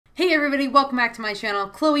Hey everybody, welcome back to my channel.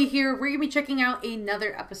 Chloe here. We're going to be checking out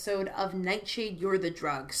another episode of Nightshade, You're the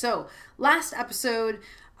Drug. So, last episode,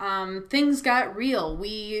 things got real.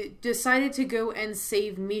 We decided to go and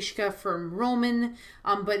save Mishka from Roman,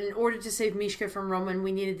 but in order to save Mishka from Roman,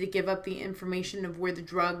 we needed to give up the information of where the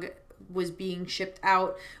drug was being shipped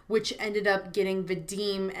out, which ended up getting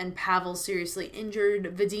Vadim and Pavel seriously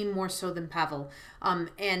injured. Vadim more so than Pavel.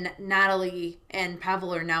 And Natalie and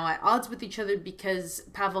Pavel are now at odds with each other because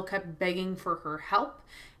Pavel kept begging for her help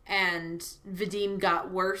and Vadim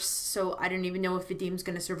got worse, so I don't even know if Vadim's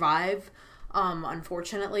gonna survive.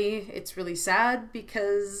 Unfortunately, it's really sad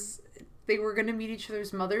because they were gonna meet each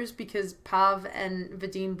other's mothers because Pav and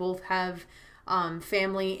Vadim both have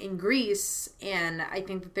family in Greece, and I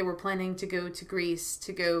think that they were planning to go to Greece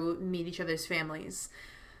to go meet each other's families.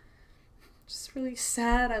 Just really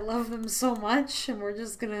sad. I love them so much, and we're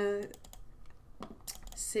just gonna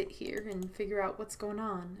sit here and figure out what's going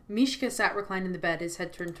on. Mishka sat reclined in the bed, his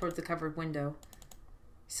head turned towards the covered window.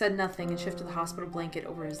 He said nothing and shifted the hospital blanket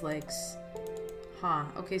over his legs. Huh,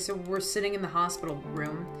 okay, so we're sitting in the hospital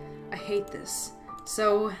room. I hate this.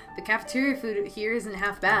 So, the cafeteria food here isn't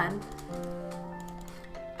half bad.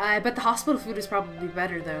 I bet the hospital food is probably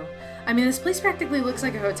better, though. I mean, this place practically looks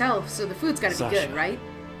like a hotel, so the food's gotta be good, right?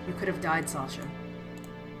 You could have died, Sasha.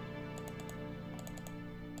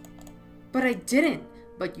 But I didn't.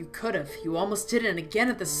 But you could have. You almost did it again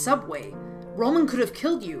at the subway. Roman could have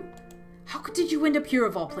killed you. How did you end up here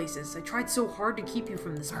of all places? I tried so hard to keep you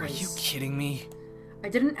from this place. Are you kidding me? I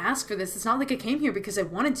didn't ask for this. It's not like I came here because I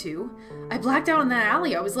wanted to. I blacked out in that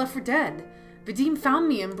alley. I was left for dead. Vadim found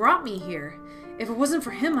me and brought me here. If it wasn't for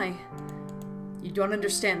him, You don't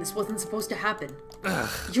understand. This wasn't supposed to happen. Ugh.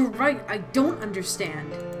 You're right. I don't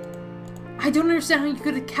understand. I don't understand how you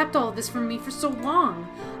could have kept all of this from me for so long.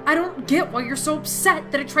 I don't get why you're so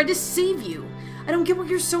upset that I tried to save you. I don't get why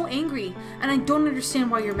you're so angry. And I don't understand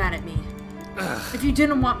why you're mad at me. Ugh. If you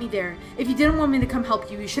didn't want me there, if you didn't want me to come help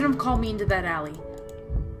you, you shouldn't have called me into that alley.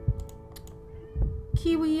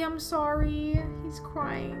 Kiwi, I'm sorry. He's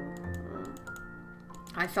crying.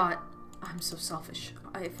 I'm so selfish.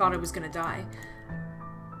 I thought I was gonna die.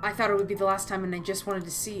 I thought it would be the last time and I just wanted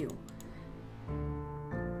to see you. Oh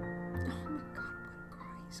my god, I'm gonna cry.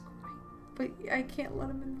 He's crying. But I can't let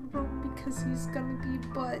him in the room because he's gonna be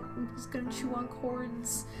a butt and he's gonna chew on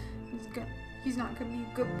cords. He's not gonna be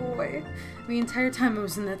a good boy. The entire time I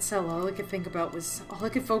was in that cell, all I could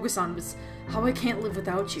focus on was how I can't live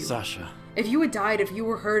without you. Sasha. If you had died, if you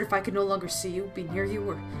were hurt, if I could no longer see you, be near you,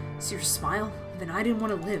 or see your smile, then I didn't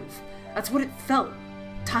want to live. That's what it felt,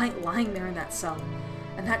 lying there in that cell.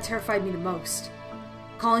 And that terrified me the most.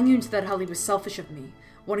 Calling you into that alley was selfish of me.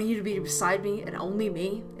 Wanting you to be beside me, and only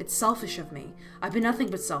me, it's selfish of me. I've been nothing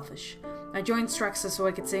but selfish. I joined Strexa so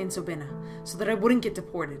I could stay in Sobina, so that I wouldn't get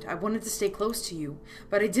deported. I wanted to stay close to you,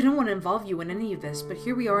 but I didn't want to involve you in any of this, but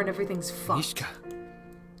here we are and everything's fucked. Mishka.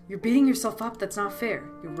 You're beating yourself up, that's not fair.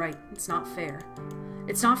 You're right, it's not fair.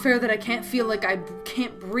 It's not fair that I can't feel like I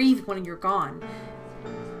can't breathe when you're gone.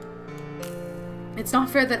 It's not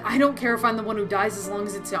fair that I don't care if I'm the one who dies as long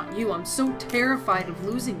as it's not you. I'm so terrified of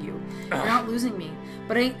losing you. You're not losing me,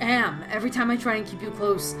 but I am. Every time I try and keep you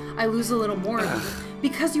close, I lose a little more of you.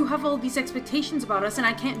 Because you have all these expectations about us and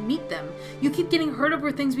I can't meet them. You keep getting hurt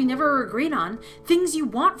over things we never agreed on. Things you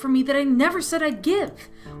want from me that I never said I'd give.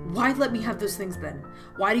 Why let me have those things then?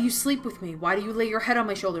 Why do you sleep with me? Why do you lay your head on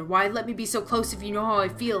my shoulder? Why let me be so close if you know how I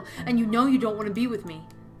feel and you know you don't want to be with me?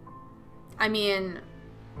 I mean,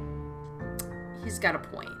 he's got a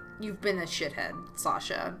point. You've been a shithead,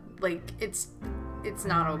 Sasha. Like, it's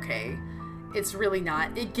not okay. It's really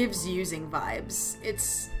not. It gives using vibes.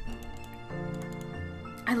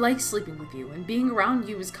 I like sleeping with you, and being around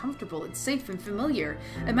you is comfortable, it's safe and familiar.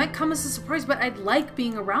 It might come as a surprise, but I'd like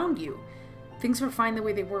being around you. Things were fine the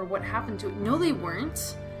way they were. What happened to it? No, they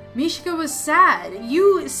weren't. Mishka was sad.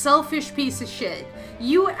 You selfish piece of shit.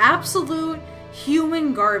 You absolute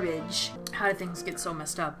human garbage. How did things get so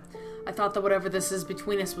messed up? I thought that whatever this is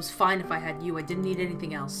between us was fine if I had you. I didn't need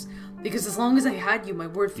anything else. Because as long as I had you, my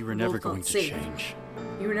word You were never going to change.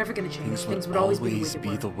 You were never going to change. Things would always be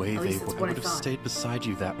the way they were. I would have stayed beside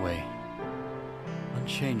you that way.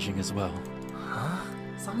 Unchanging as well. Huh?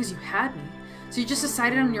 As long as you had me. So you just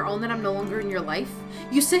decided on your own that I'm no longer in your life?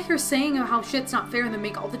 You sit here saying how shit's not fair and then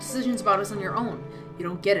make all the decisions about us on your own. You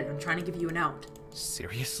don't get it. I'm trying to give you an out.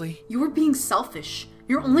 Seriously? You were being selfish.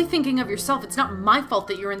 You're only thinking of yourself. It's not my fault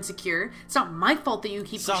that you're insecure. It's not my fault that you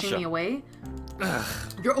keep pushing me away. Ugh.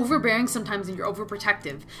 You're overbearing sometimes and you're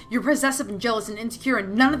overprotective. You're possessive and jealous and insecure,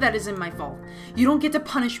 and none of that is in my fault. You don't get to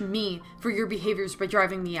punish me for your behaviors by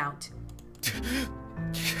driving me out.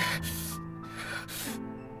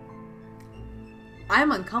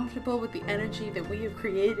 I'm uncomfortable with the energy that we have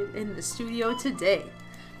created in the studio today.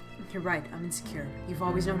 You're right, I'm insecure. You've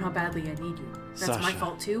always known how badly I need you. That's Sasha. my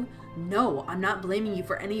fault too? No, I'm not blaming you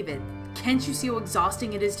for any of it. Can't you see how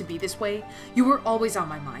exhausting it is to be this way? You were always on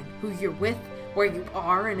my mind. Who you're with, where you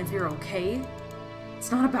are, and if you're okay.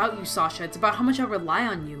 It's not about you, Sasha. It's about how much I rely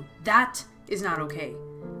on you. That is not okay.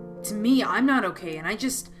 To me, I'm not okay, and I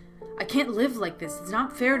can't live like this. It's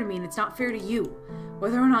not fair to me, and it's not fair to you.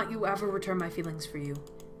 Whether or not you ever return my feelings for you.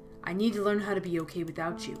 I need to learn how to be okay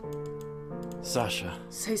without you. Sasha.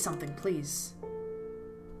 Say something, please.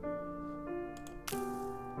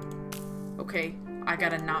 Okay, I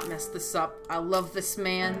gotta not mess this up. I love this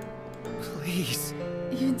man. Please.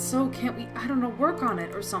 Even so, can't we, I don't know, work on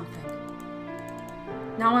it or something?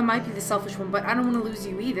 Now I might be the selfish one, but I don't want to lose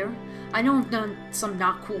you either. I know I've done some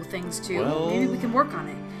not cool things too. Well... Maybe we can work on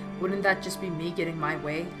it. Wouldn't that just be me getting my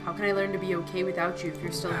way? How can I learn to be okay without you if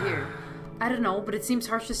you're still here? I don't know, but it seems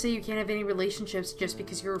harsh to say you can't have any relationships just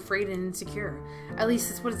because you're afraid and insecure. At least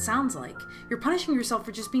that's what it sounds like. You're punishing yourself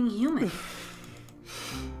for just being human.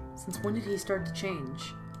 Since when did he start to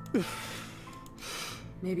change?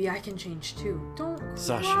 Maybe I can change too. Don't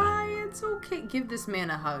Sasha. cry, it's okay. Give this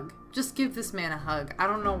man a hug. Just give this man a hug. I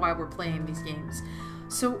don't know why we're playing these games.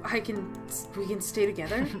 So we can stay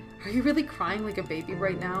together? Are you really crying like a baby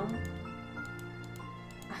right now?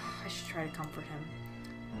 I should try to comfort him.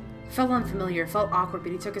 Felt unfamiliar, felt awkward,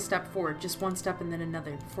 but he took a step forward, just one step and then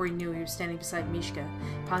another. Before he knew, he was standing beside Mishka,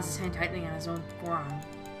 paused his hand tightening on his own forearm.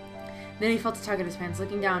 Then he felt a tug at his pants.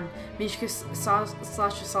 Looking down,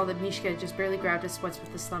 Sasha saw that Mishka had just barely grabbed his sweats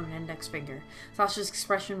with his thumb and index finger. Sasha's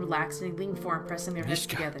expression relaxed, and he leaned forward, pressing their heads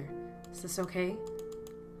together. Is this okay?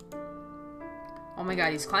 Oh my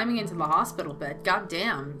god, he's climbing into the hospital bed. God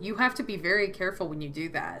damn, you have to be very careful when you do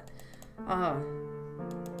that.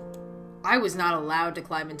 I was not allowed to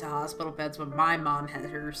climb into hospital beds when my mom had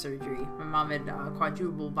her surgery. My mom had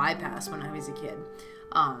quadruple bypass when I was a kid.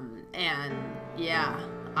 And yeah,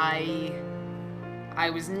 I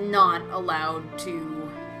was not allowed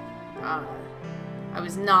to, I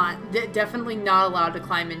was definitely not allowed to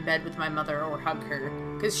climb in bed with my mother or hug her,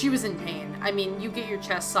 because she was in pain. I mean, you get your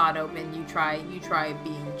chest sawed open, you try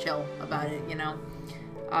being chill about it, you know?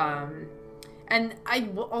 And I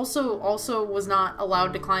also was not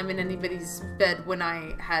allowed to climb in anybody's bed when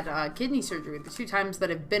I had kidney surgery. The 2 times that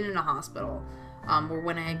I've been in a hospital were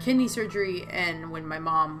when I had kidney surgery and when my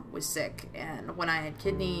mom was sick. And when I had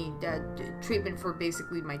kidney treatment for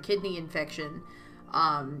basically my kidney infection,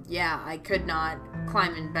 yeah, I could not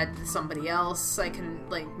climb in bed with somebody else. I couldn't,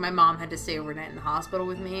 like, my mom had to stay overnight in the hospital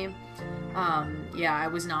with me. Yeah, I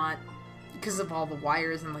was not, because of all the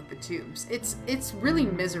wires and like the tubes. It's really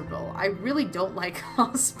miserable. I really don't like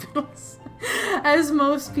hospitals. As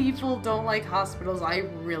most people don't like hospitals, I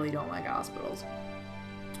really don't like hospitals.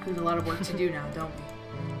 We have a lot of work to do now, don't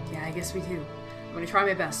we? Yeah, I guess we do. I'm gonna try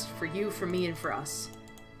my best for you, for me, and for us.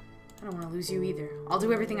 I don't want to lose you either. I'll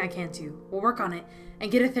do everything I can to. We'll work on it and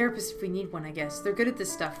get a therapist if we need one, I guess. They're good at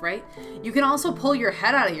this stuff, right? You can also pull your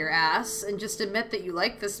head out of your ass and just admit that you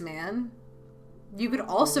like this man. You could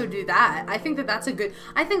also do that. I think that's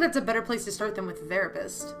a better place to start than with a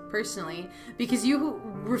therapist, personally, because you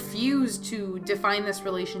refuse to define this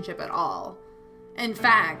relationship at all. In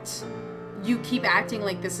fact, you keep acting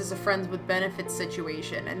like this is a friends with benefits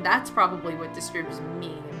situation, and that's probably what disturbs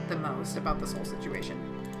me the most about this whole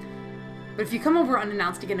situation. But if you come over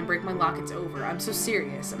unannounced again and break my lock, it's over. I'm so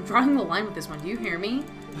serious. I'm drawing the line with this one. Do you hear me?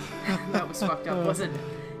 That was fucked up, wasn't it?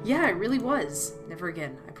 Yeah, it really was. Never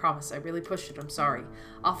again. I promise. I really pushed it. I'm sorry.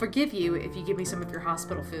 I'll forgive you if you give me some of your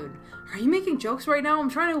hospital food. Are you making jokes right now? I'm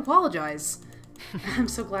trying to apologize. I'm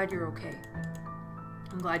so glad you're okay.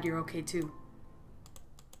 I'm glad you're okay, too.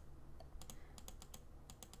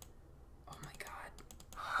 Oh my god.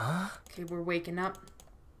 Huh? Okay, we're waking up.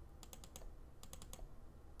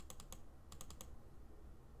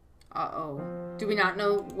 Uh-oh. Do we not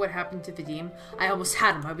know what happened to Vadim? I almost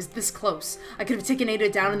had him. I was this close. I could have taken Ada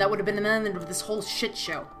down and that would have been the end of this whole shit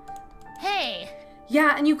show. Hey!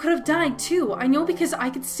 Yeah, and you could have died too. I know because I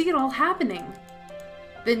could see it all happening.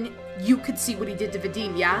 Then you could see what he did to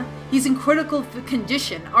Vadim, yeah? He's in critical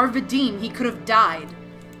condition. Our Vadim, he could have died.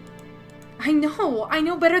 I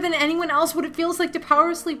know better than anyone else what it feels like to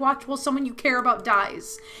powerlessly watch while someone you care about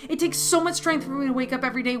dies. It takes so much strength for me to wake up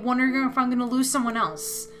every day wondering if I'm gonna lose someone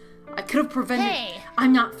else. I could have prevented- Hey.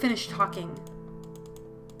 I'm not finished talking.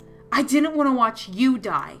 I didn't want to watch you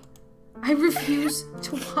die. I refuse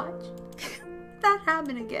to watch that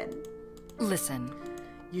happen again. Listen.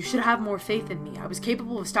 You should have more faith in me. I was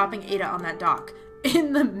capable of stopping Ada on that dock.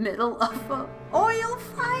 In the middle of an oil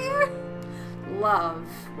fire? love,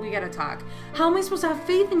 we gotta talk. How am I supposed to have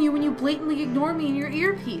faith in you when you blatantly ignore me in your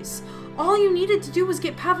earpiece? All you needed to do was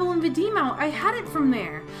get Pavel and Vadim out. I had it from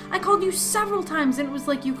there. I called you several times and it was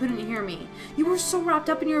like you couldn't hear me. You were so wrapped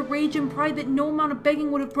up in your rage and pride that no amount of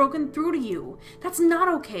begging would have broken through to you. That's not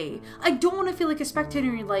okay. I don't want to feel like a spectator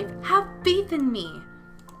in your life. Have faith in me.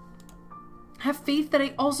 Have faith that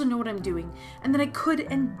I also know what I'm doing and that I could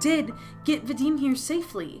and did get Vadim here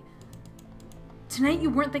safely. Tonight you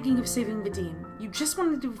weren't thinking of saving Vadim. You just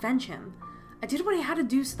wanted to avenge him. I did what I had to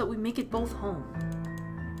do so that we make it both home.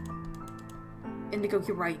 Indigo,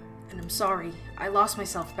 you're right, and I'm sorry. I lost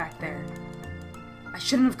myself back there. I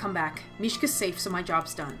shouldn't have come back. Mishka's safe, so my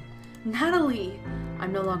job's done. Natalie!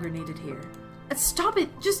 I'm no longer needed here. Stop it!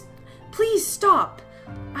 Just, please stop!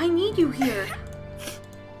 I need you here.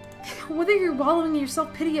 Whether you're wallowing in your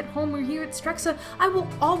self-pity at home or here at Strexa, I will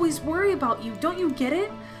always worry about you. Don't you get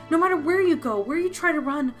it? No matter where you go, where you try to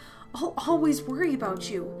run, I'll always worry about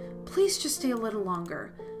you. Please just stay a little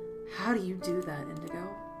longer. How do you do that, Indigo?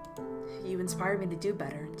 You inspire me to do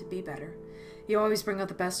better, to be better. You always bring out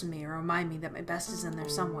the best in me or remind me that my best is in there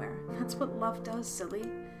somewhere. That's what love does, silly.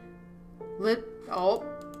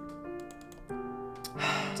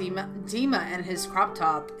 Dima and his crop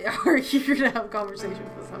top are here to have a conversation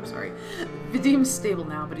with us. I'm sorry. Vadim's stable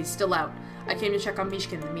now, but he's still out. I came to check on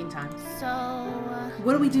Mishka in the meantime. So...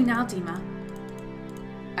 What do we do now, Dima?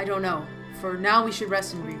 I don't know. For now, we should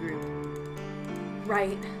rest and regroup.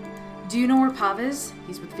 Right. Do you know where Pav is?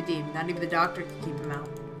 He's with Vadim. Not even the doctor can keep him out.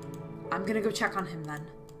 I'm gonna go check on him then.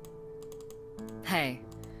 Hey.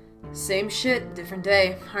 Same shit, different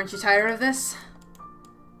day. Aren't you tired of this?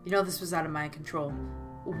 You know this was out of my control.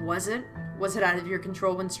 Was it? Was it out of your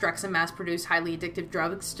control when Strexa mass-produced highly addictive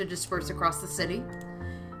drugs to disperse across the city?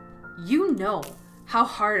 You know how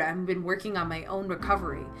hard I've been working on my own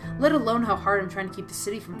recovery, let alone how hard I'm trying to keep the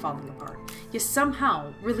city from falling apart. Yet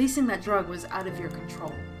somehow, releasing that drug was out of your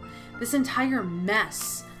control. This entire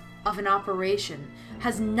mess of an operation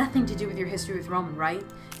has nothing to do with your history with Roman, right?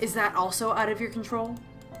 Is that also out of your control?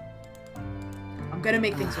 I'm gonna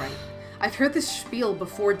make things right. I've heard this spiel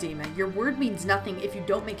before, Dima. Your word means nothing if you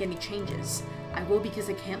don't make any changes. I will because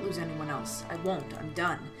I can't lose anyone else. I won't. I'm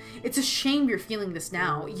done. It's a shame you're feeling this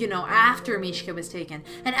now, you know, after Mishka was taken,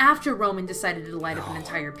 and after Roman decided to light up an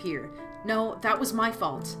entire pier. No, that was my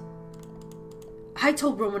fault. I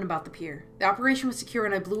told Roman about the pier. The operation was secure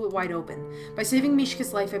and I blew it wide open. By saving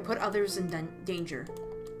Mishka's life, I put others in danger.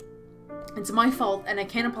 It's my fault and I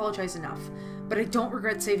can't apologize enough, but I don't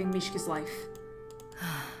regret saving Mishka's life.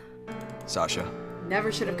 Sasha.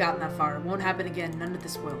 Never should have gotten that far. It won't happen again. None of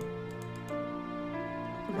this will.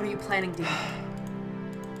 What are you planning, Dean?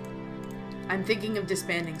 I'm thinking of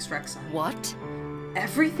disbanding Strexa. What?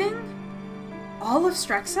 Everything? All of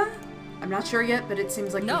Strexa? I'm not sure yet, but it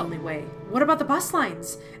seems like the only way. What about the bus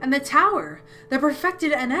lines? And the tower? The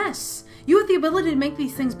perfected NS? You have the ability to make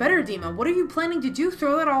these things better, Dima. What are you planning to do?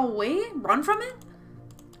 Throw that all away? Run from it?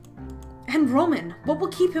 And Roman, what will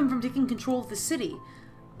keep him from taking control of the city?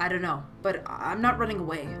 I don't know, but I'm not running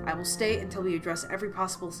away. I will stay until we address every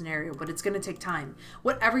possible scenario, but it's gonna take time.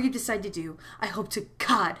 Whatever you decide to do, I hope to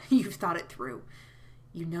God you've thought it through.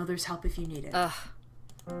 You know there's help if you need it. Ugh.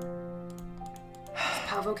 Is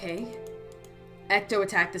Pav okay? Ecto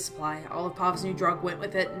attacked the supply. All of Pav's new drug went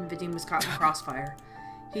with it, and Vadim was caught in the crossfire.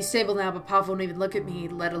 He's stable now, but Pav won't even look at me,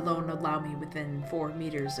 let alone allow me within 4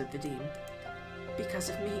 meters of Vadim. Because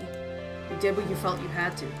of me. You did what you felt you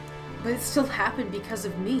had to. But it still happened because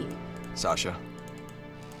of me. Sasha.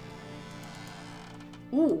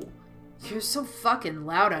 Ooh, you're so fucking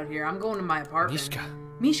loud out here. I'm going to my apartment.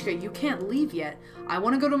 Mishka, you can't leave yet. I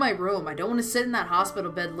want to go to my room. I don't want to sit in that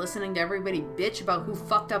hospital bed listening to everybody bitch about who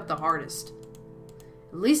fucked up the hardest.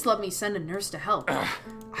 At least let me send a nurse to help.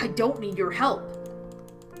 I don't need your help.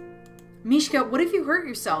 Mishka, what if you hurt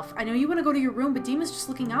yourself? I know you want to go to your room, but Dima's just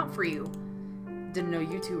looking out for you. Didn't know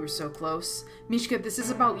you two were so close. Mishka, this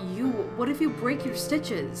is about you. What if you break your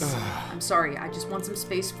stitches? I'm sorry, I just want some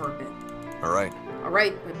space for a bit. Alright.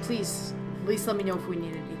 Alright, but please, at least let me know if you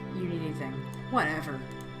need anything. Whatever.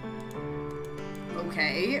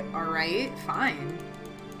 Okay, alright, fine.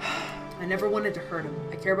 I never wanted to hurt him.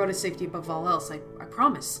 I care about his safety above all else, I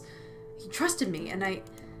promise. He trusted me, and I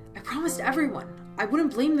promised everyone. I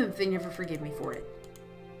wouldn't blame them if they never forgave me for it.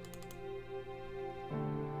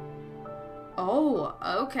 Oh,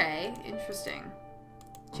 okay. Interesting.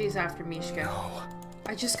 Chase after Mishka. No.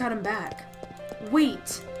 I just got him back.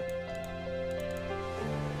 Wait.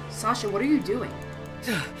 Sasha, what are you doing?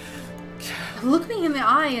 Look me in the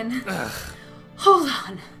eye and... Hold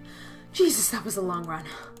on. Jesus, that was a long run.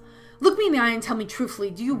 Look me in the eye and tell me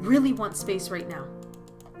truthfully, do you really want space right now?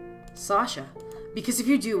 Sasha, Because if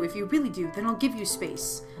you do, if you really do, then I'll give you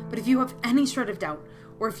space. But if you have any shred of doubt,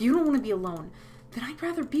 or if you don't want to be alone, then I'd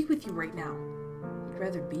rather be with you right now. You'd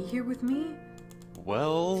rather be here with me?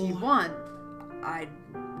 Well... If you want, I'd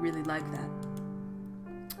really like that.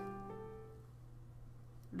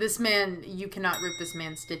 This man, you cannot rip this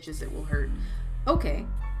man's stitches, it will hurt. Okay.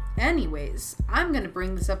 Anyways, I'm going to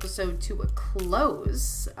bring this episode to a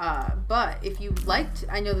close, but if you liked,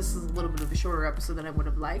 I know this is a little bit of a shorter episode than I would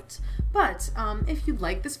have liked, but if you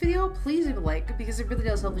like this video, please leave a like, because it really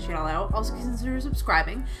does help the channel out. Also consider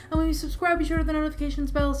subscribing, and when you subscribe, be sure to hit the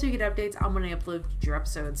notifications bell so you get updates on when I upload future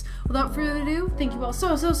episodes. Without further ado, thank you all so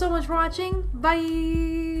much for watching.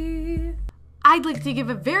 Bye! I'd like to give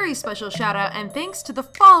a very special shout out and thanks to the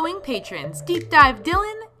following patrons: Deep Dive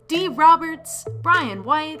Dylan, D. Roberts, Brian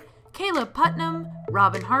White, Caleb Putnam,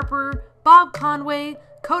 Robin Harper, Bob Conway,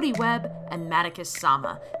 Cody Webb, and Maticus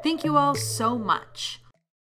Sama. Thank you all so much.